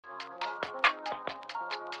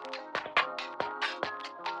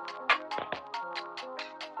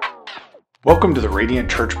Welcome to the Radiant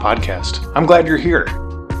Church Podcast. I'm glad you're here.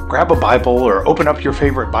 Grab a Bible or open up your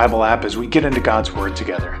favorite Bible app as we get into God's Word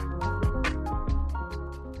together.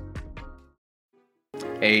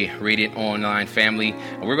 Hey, Radiant Online family.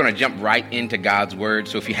 We're going to jump right into God's Word.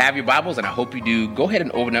 So if you have your Bibles, and I hope you do, go ahead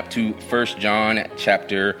and open up to 1 John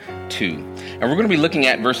chapter 2. And we're going to be looking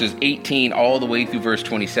at verses 18 all the way through verse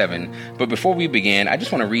 27. But before we begin, I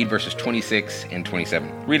just want to read verses 26 and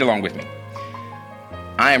 27. Read along with me.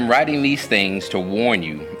 I am writing these things to warn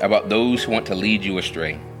you about those who want to lead you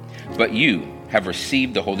astray. But you have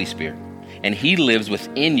received the Holy Spirit, and He lives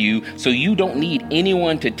within you, so you don't need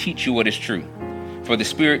anyone to teach you what is true. For the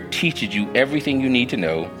Spirit teaches you everything you need to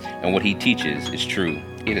know, and what He teaches is true.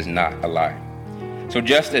 It is not a lie. So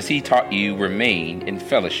just as He taught you, remain in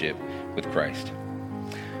fellowship with Christ.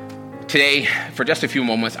 Today, for just a few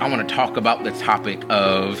moments, I want to talk about the topic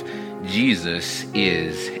of Jesus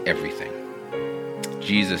is everything.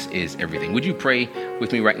 Jesus is everything. Would you pray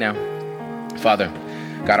with me right now? Father,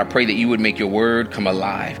 God, I pray that you would make your word come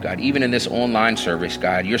alive, God. Even in this online service,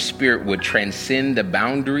 God, your spirit would transcend the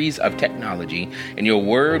boundaries of technology, and your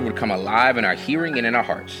word would come alive in our hearing and in our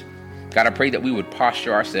hearts. God, I pray that we would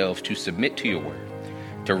posture ourselves to submit to your word,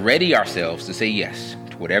 to ready ourselves to say yes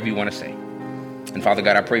to whatever you want to say. And Father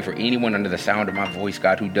God, I pray for anyone under the sound of my voice,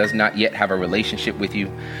 God, who does not yet have a relationship with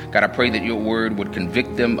you. God, I pray that your word would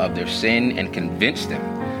convict them of their sin and convince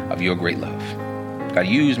them of your great love. God,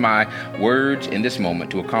 use my words in this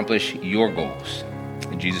moment to accomplish your goals.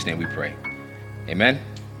 In Jesus' name we pray. Amen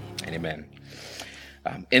and amen.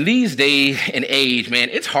 In these days and age, man,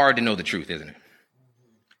 it's hard to know the truth, isn't it?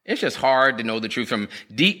 It's just hard to know the truth, from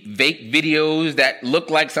deep fake videos that look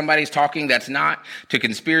like somebody's talking that's not, to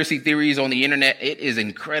conspiracy theories on the internet. It is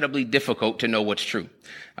incredibly difficult to know what's true.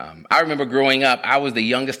 I remember growing up, I was the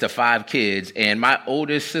youngest of 5 kids, and my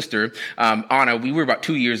oldest sister, Anna, we were about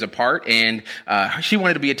 2 years apart, and she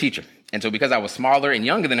wanted to be a teacher. And so because I was smaller and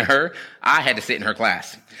younger than her, I had to sit in her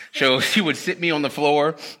class. So she would sit me on the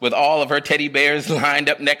floor with all of her teddy bears lined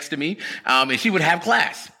up next to me, and she would have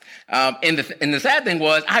class. And the sad thing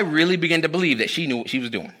was, I really began to believe that she knew what she was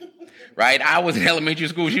doing, right? I was in elementary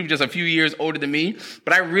school. She was just a few years older than me,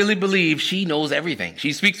 but I really believe she knows everything.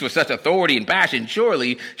 She speaks with such authority and passion.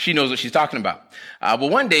 Surely she knows what she's talking about. But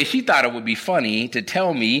one day she thought it would be funny to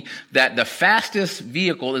tell me that the fastest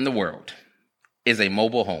vehicle in the world is a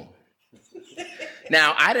mobile home.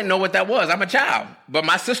 Now, I didn't know what that was. I'm a child, but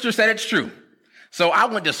my sister said it's true. So I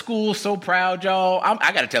went to school so proud, y'all.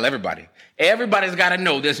 I got to tell everybody. Everybody's got to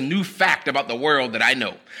know this new fact about the world that I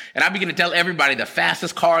know. And I began to tell everybody the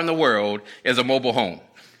fastest car in the world is a mobile home.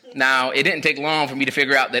 Now, it didn't take long for me to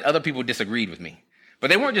figure out that other people disagreed with me. But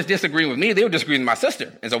they weren't just disagreeing with me, they were disagreeing with my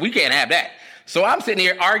sister. And so we can't have that. So I'm sitting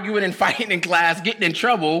here arguing and fighting in class, getting in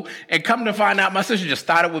trouble, and come to find out my sister just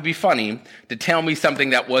thought it would be funny to tell me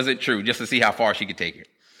something that wasn't true, just to see how far she could take it.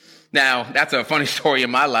 Now, that's a funny story in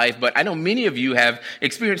my life, but I know many of you have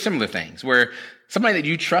experienced similar things where somebody that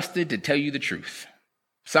you trusted to tell you the truth,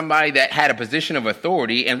 somebody that had a position of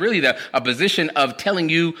authority and really a position of telling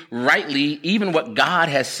you rightly even what God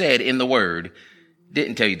has said in the word,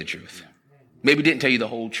 didn't tell you the truth. Maybe didn't tell you the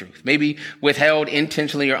whole truth. Maybe withheld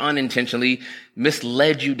intentionally or unintentionally,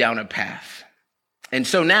 misled you down a path. And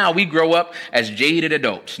so now we grow up as jaded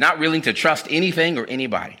adults, not willing to trust anything or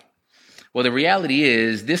anybody. Well, the reality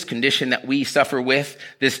is this condition that we suffer with,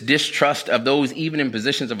 this distrust of those even in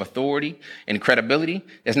positions of authority and credibility,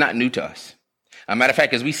 is not new to us. As a matter of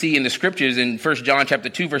fact, as we see in the scriptures in 1 John chapter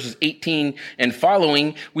 2, verses 18 and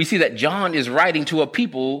following, we see that John is writing to a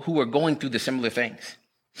people who are going through the similar things.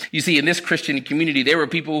 You see, in this Christian community, there were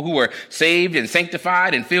people who were saved and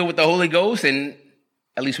sanctified and filled with the Holy Ghost, and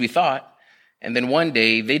at least we thought. And then one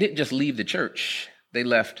day, they didn't just leave the church, they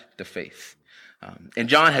left the faith. And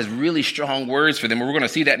John has really strong words for them. We're going to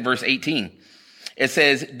see that in verse 18. It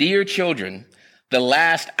says, "Dear children, the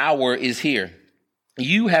last hour is here.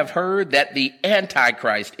 You have heard that the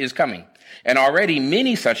Antichrist is coming, and already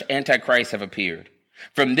many such Antichrists have appeared.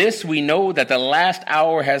 From this, we know that the last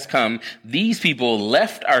hour has come. These people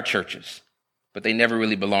left our churches, but they never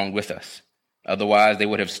really belonged with us. Otherwise, they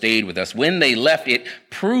would have stayed with us. When they left, it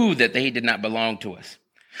proved that they did not belong to us."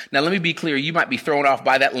 Now, let me be clear. You might be thrown off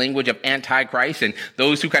by that language of Antichrist, and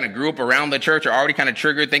those who kind of grew up around the church are already kind of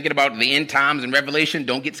triggered thinking about the end times and Revelation.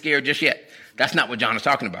 Don't get scared just yet. That's not what John is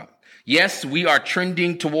talking about. Yes, we are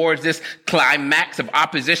trending towards this climax of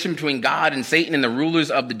opposition between God and Satan and the rulers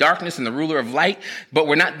of the darkness and the ruler of light, but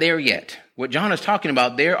we're not there yet. What John is talking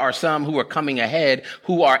about, there are some who are coming ahead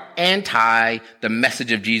who are anti the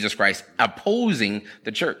message of Jesus Christ, opposing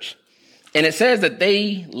the church. And it says that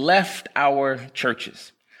they left our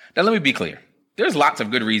churches. Now, let me be clear. There's lots of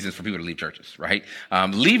good reasons for people to leave churches, right?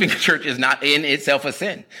 Leaving a church is not in itself a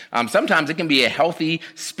sin. Sometimes it can be a healthy,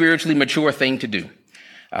 spiritually mature thing to do.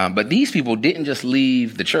 But these people didn't just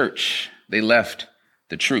leave the church. They left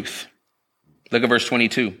the truth. Look at verse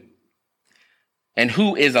 22. And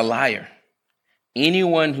who is a liar?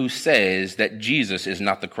 Anyone who says that Jesus is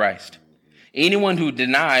not the Christ. Anyone who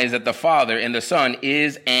denies that the Father and the Son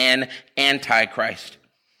is an antichrist.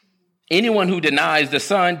 Anyone who denies the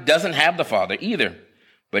Son doesn't have the Father either.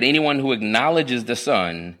 But anyone who acknowledges the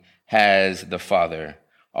Son has the Father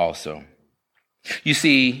also. You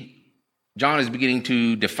see, John is beginning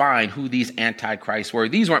to define who these antichrists were.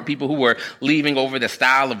 These weren't people who were leaving over the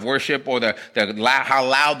style of worship or how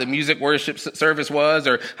loud the music worship service was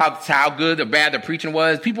or how good or bad the preaching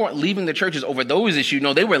was. People weren't leaving the churches over those issues.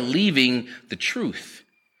 No, they were leaving the truth.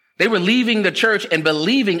 They were leaving the church and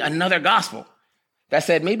believing another gospel that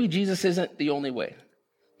said, maybe Jesus isn't the only way.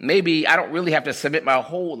 Maybe I don't really have to submit my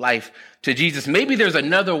whole life to Jesus. Maybe there's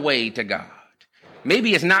another way to God.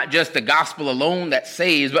 Maybe it's not just the gospel alone that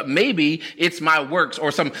saves, but maybe it's my works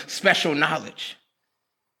or some special knowledge.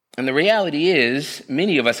 And the reality is,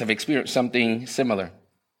 many of us have experienced something similar.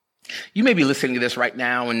 You may be listening to this right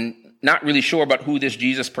now and not really sure about who this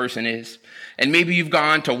Jesus person is. And maybe you've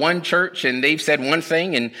gone to one church and they've said one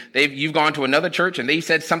thing, and you've gone to another church and they've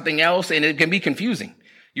said something else, and it can be confusing.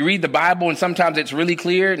 You read the Bible and sometimes it's really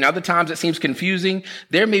clear and other times it seems confusing.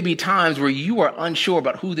 There may be times where you are unsure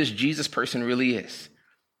about who this Jesus person really is.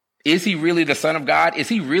 Is he really the Son of God? Is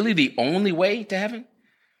he really the only way to heaven?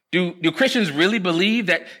 Do Christians really believe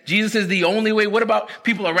that Jesus is the only way? What about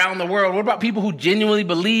people around the world? What about people who genuinely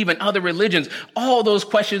believe in other religions? All those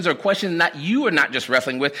questions are questions that you are not just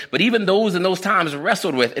wrestling with, but even those in those times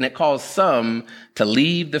wrestled with, and it caused some to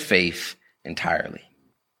leave the faith entirely.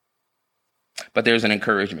 But there's an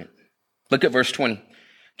encouragement. Look at verse 20.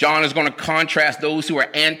 John is going to contrast those who are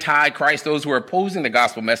anti-Christ, those who are opposing the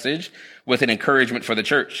gospel message, with an encouragement for the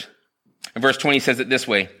church. And verse 20 says it this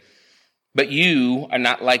way: but you are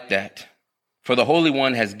not like that, for the Holy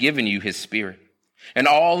One has given you his Spirit, and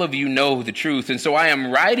all of you know the truth. And so I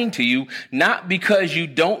am writing to you, not because you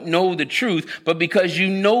don't know the truth, but because you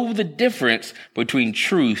know the difference between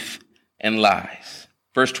truth and lies.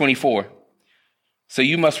 Verse 24. So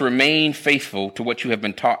you must remain faithful to what you have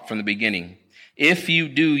been taught from the beginning. If you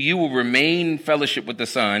do, you will remain in fellowship with the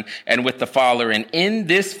Son and with the Father. And in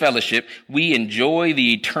this fellowship, we enjoy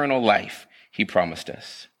the eternal life he promised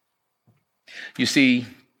us. You see,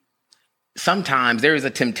 sometimes there is a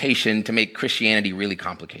temptation to make Christianity really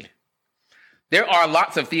complicated. There are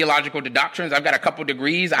lots of theological doctrines. I've got a couple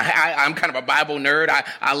degrees. I'm kind of a Bible nerd.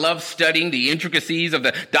 I love studying the intricacies of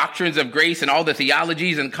the doctrines of grace and all the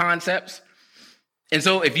theologies and concepts. And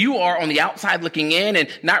so if you are on the outside looking in and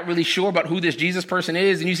not really sure about who this Jesus person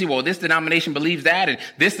is, and you see, well, this denomination believes that and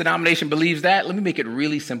this denomination believes that, let me make it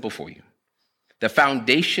really simple for you. The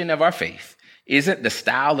foundation of our faith isn't the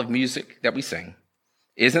style of music that we sing,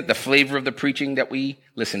 isn't the flavor of the preaching that we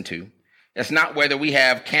listen to. It's not whether we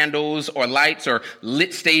have candles or lights or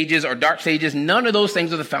lit stages or dark stages. None of those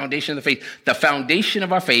things are the foundation of the faith. The foundation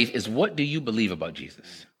of our faith is, what do you believe about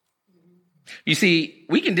Jesus? You see,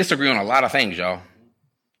 we can disagree on a lot of things, y'all.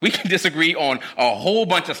 We can disagree on a whole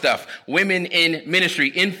bunch of stuff. Women in ministry,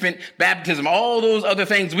 infant baptism, all those other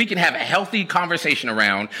things we can have a healthy conversation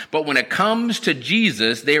around. But when it comes to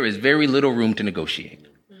Jesus, there is very little room to negotiate.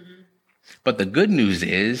 Mm-hmm. But the good news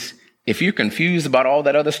is, if you're confused about all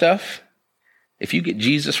that other stuff, if you get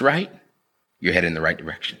Jesus right, you're headed in the right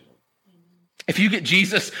direction. If you get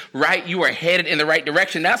Jesus right, you are headed in the right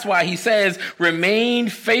direction. That's why he says, remain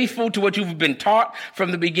faithful to what you've been taught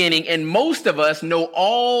from the beginning. And most of us know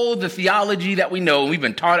all the theology that we know. We've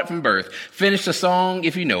been taught it from birth. Finish the song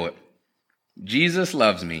if you know it. Jesus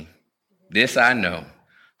loves me. This I know,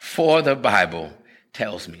 for the Bible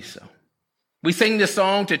tells me so. We sing this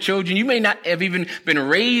song to children. You may not have even been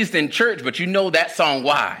raised in church, but you know that song.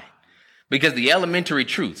 Why? Because the elementary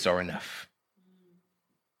truths are enough.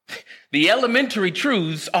 The elementary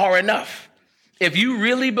truths are enough. If you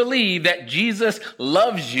really believe that Jesus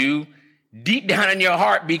loves you deep down in your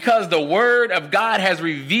heart, because the word of God has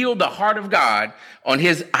revealed the heart of God on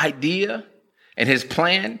his idea and his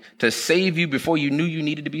plan to save you before you knew you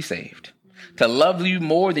needed to be saved, to love you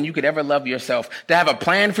more than you could ever love yourself, to have a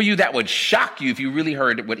plan for you that would shock you if you really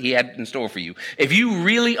heard what he had in store for you. If you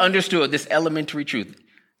really understood this elementary truth,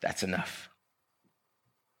 that's enough.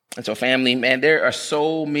 And so, family, man, there are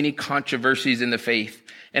so many controversies in the faith.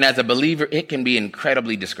 And as a believer, it can be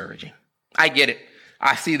incredibly discouraging. I get it.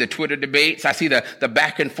 I see the Twitter debates. I see the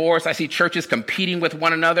back and forth. I see churches competing with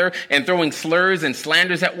one another and throwing slurs and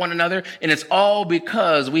slanders at one another. And it's all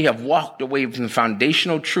because we have walked away from the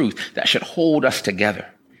foundational truth that should hold us together,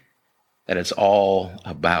 that it's all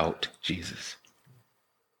about Jesus.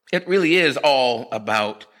 It really is all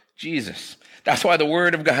about Jesus. That's why the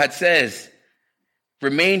Word of God says,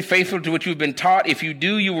 remain faithful to what you've been taught. If you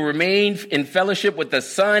do, you will remain in fellowship with the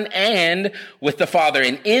Son and with the Father.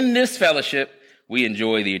 And in this fellowship, we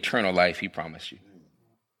enjoy the eternal life he promised you.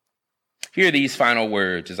 Hear these final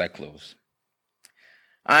words as I close.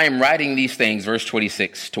 I am writing these things, verse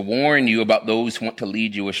 26, to warn you about those who want to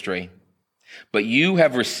lead you astray. But you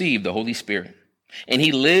have received the Holy Spirit, and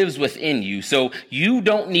he lives within you. So you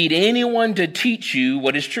don't need anyone to teach you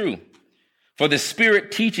what is true. For the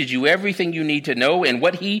Spirit teaches you everything you need to know, and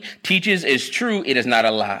what he teaches is true. It is not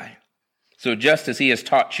a lie. So just as he has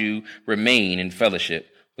taught you, remain in fellowship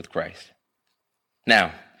with Christ.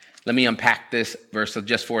 Now, let me unpack this verse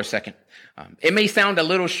just for a second. It may sound a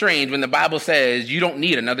little strange when the Bible says you don't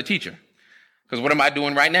need another teacher. Because what am I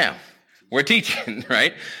doing right now? We're teaching,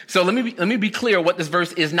 right? So let me be clear what this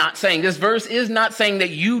verse is not saying. This verse is not saying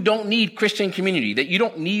that you don't need Christian community, that you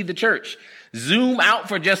don't need the church. Zoom out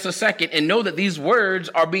for just a second and know that these words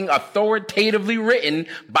are being authoritatively written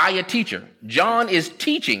by a teacher. John is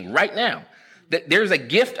teaching right now. That there's a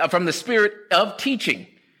gift from the Spirit of teaching.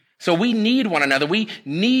 So we need one another. We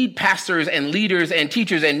need pastors and leaders and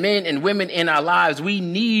teachers and men and women in our lives. We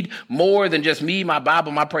need more than just me, my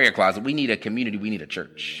Bible, my prayer closet. We need a community. We need a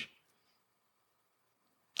church.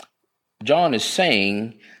 John is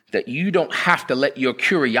saying that you don't have to let your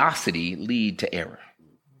curiosity lead to error.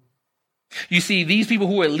 You see, these people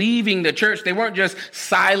who were leaving the church, they weren't just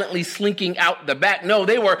silently slinking out the back. No,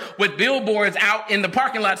 they were with billboards out in the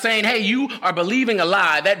parking lot saying, hey, you are believing a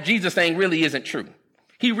lie. That Jesus thing really isn't true.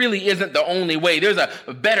 He really isn't the only way. There's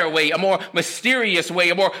a better way, a more mysterious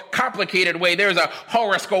way, a more complicated way. There's a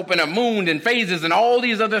horoscope and a moon and phases and all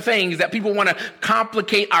these other things that people want to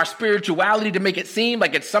complicate our spirituality to make it seem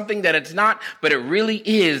like it's something that it's not, but it really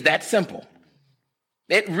is that simple.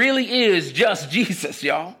 It really is just Jesus,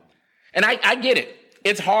 y'all. And I get it.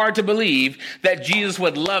 It's hard to believe that Jesus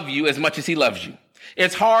would love you as much as he loves you.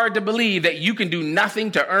 It's hard to believe that you can do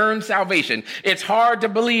nothing to earn salvation. It's hard to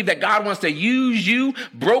believe that God wants to use you,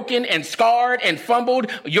 broken and scarred and fumbled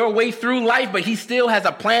your way through life, but he still has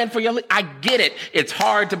a plan for your life. I get it. It's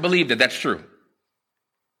hard to believe that that's true.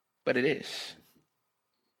 But it is.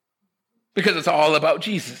 Because it's all about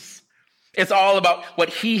Jesus. It's all about what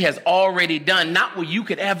he has already done, not what you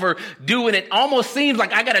could ever do. And it almost seems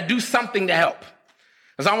like I got to do something to help.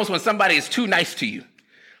 It's almost when somebody is too nice to you.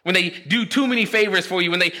 When they do too many favors for you,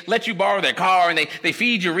 when they let you borrow their car and they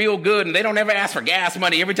feed you real good and they don't ever ask for gas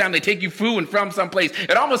money every time they take you through and from someplace,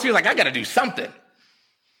 it almost feels like I got to do something.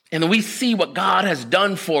 And then we see what God has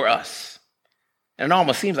done for us. And it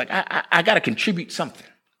almost seems like I got to contribute something.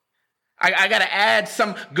 I got to add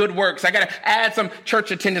some good works. I got to add some church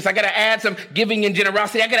attendance. I got to add some giving and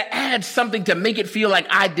generosity. I got to add something to make it feel like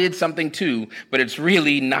I did something too. But it's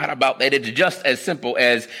really not about that. It's just as simple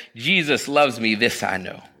as Jesus loves me, this I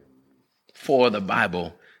know. For the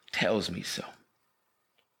Bible tells me so.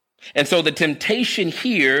 And so the temptation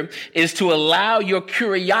here is to allow your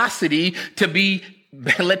curiosity to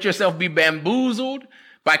let yourself be bamboozled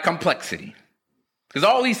by complexity. Because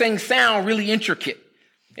all these things sound really intricate.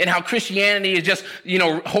 And how Christianity is just,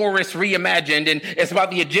 Horus reimagined. And it's about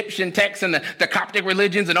the Egyptian texts and the Coptic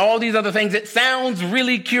religions and all these other things. It sounds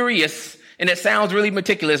really curious and it sounds really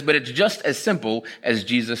meticulous, but it's just as simple as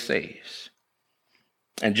Jesus saves.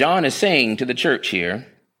 And John is saying to the church here,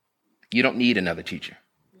 you don't need another teacher.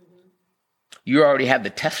 You already have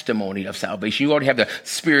the testimony of salvation. You already have the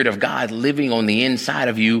Spirit of God living on the inside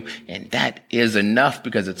of you. And that is enough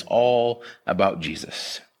because it's all about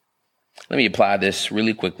Jesus. Let me apply this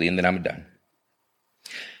really quickly and then I'm done.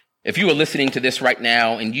 If you are listening to this right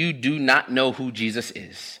now and you do not know who Jesus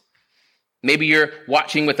is, maybe you're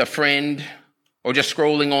watching with a friend or just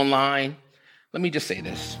scrolling online, let me just say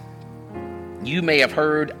this. You may have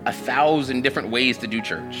heard 1,000 different ways to do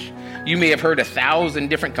church. You may have heard 1,000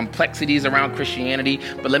 different complexities around Christianity,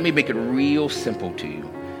 but let me make it real simple to you.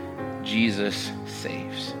 Jesus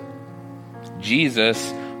saves.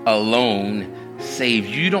 Jesus alone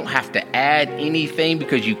saves. You don't have to add anything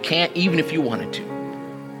because you can't, even if you wanted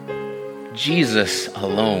to. Jesus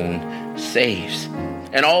alone saves.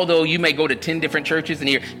 And although you may go to 10 different churches and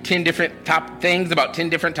hear 10 different things about 10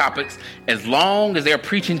 different topics, as long as they're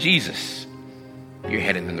preaching Jesus, you're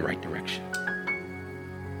heading in the right direction.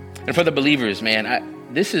 And for the believers,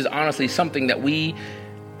 man, this is honestly something that we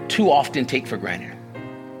too often take for granted.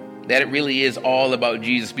 That it really is all about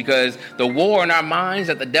Jesus, because the war in our minds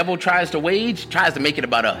that the devil tries to wage tries to make it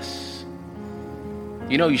about us.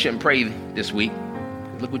 You know you shouldn't pray this week.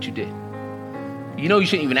 Look what you did. You know you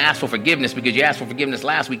shouldn't even ask for forgiveness because you asked for forgiveness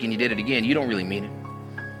last week and you did it again. You don't really mean it.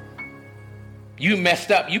 You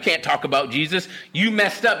messed up. You can't talk about Jesus. You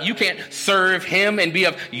messed up. You can't serve him and be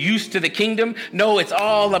of use to the kingdom. No, it's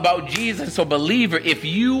all about Jesus. So believer, if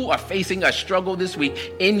you are facing a struggle this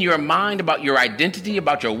week in your mind about your identity,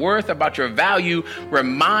 about your worth, about your value,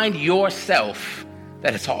 remind yourself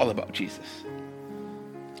that it's all about Jesus.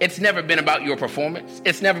 It's never been about your performance.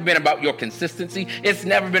 It's never been about your consistency. It's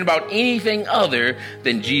never been about anything other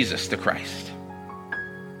than Jesus the Christ.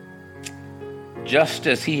 Just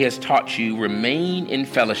as he has taught you, remain in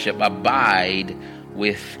fellowship, abide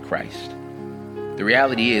with Christ. The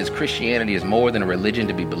reality is Christianity is more than a religion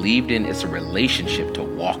to be believed in. It's a relationship to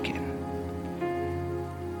walk in.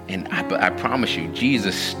 And I promise you,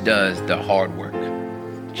 Jesus does the hard work.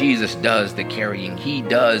 Jesus does the carrying. He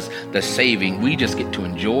does the saving. We just get to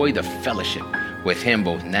enjoy the fellowship with him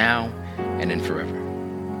both now and in forever.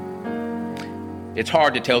 It's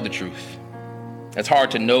hard to tell the truth. It's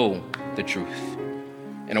hard to know the truth.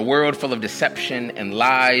 In a world full of deception and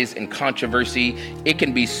lies and controversy, it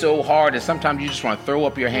can be so hard that sometimes you just want to throw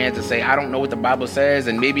up your hands and say, I don't know what the Bible says,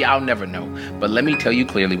 and maybe I'll never know. But let me tell you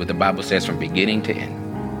clearly what the Bible says from beginning to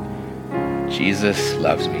end. Jesus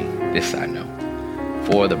loves me. This I know.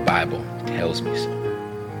 For the Bible tells me so.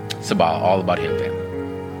 It's all about him,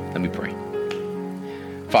 family. Let me pray.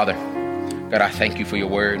 Father, God, I thank you for your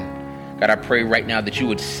word. God, I pray right now that you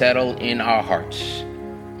would settle in our hearts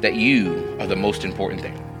that you are the most important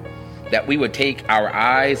thing. That we would take our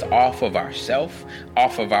eyes off of ourselves,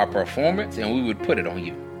 off of our performance, and we would put it on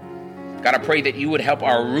you. God, I pray that you would help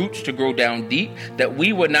our roots to grow down deep, that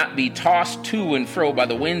we would not be tossed to and fro by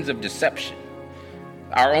the winds of deception,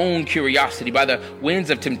 our own curiosity, by the winds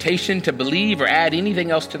of temptation to believe or add anything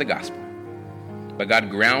else to the gospel. But God,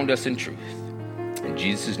 ground us in truth. In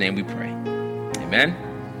Jesus' name we pray. Amen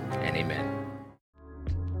and amen.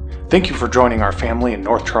 Thank you for joining our family in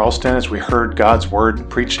North Charleston as we heard God's Word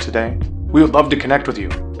preached today. We would love to connect with you.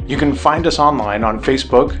 You can find us online on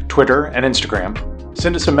Facebook, Twitter, and Instagram.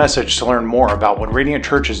 Send us a message to learn more about what Radiant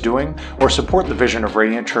Church is doing or support the vision of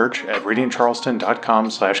Radiant Church at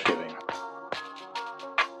radiantcharleston.com/giving.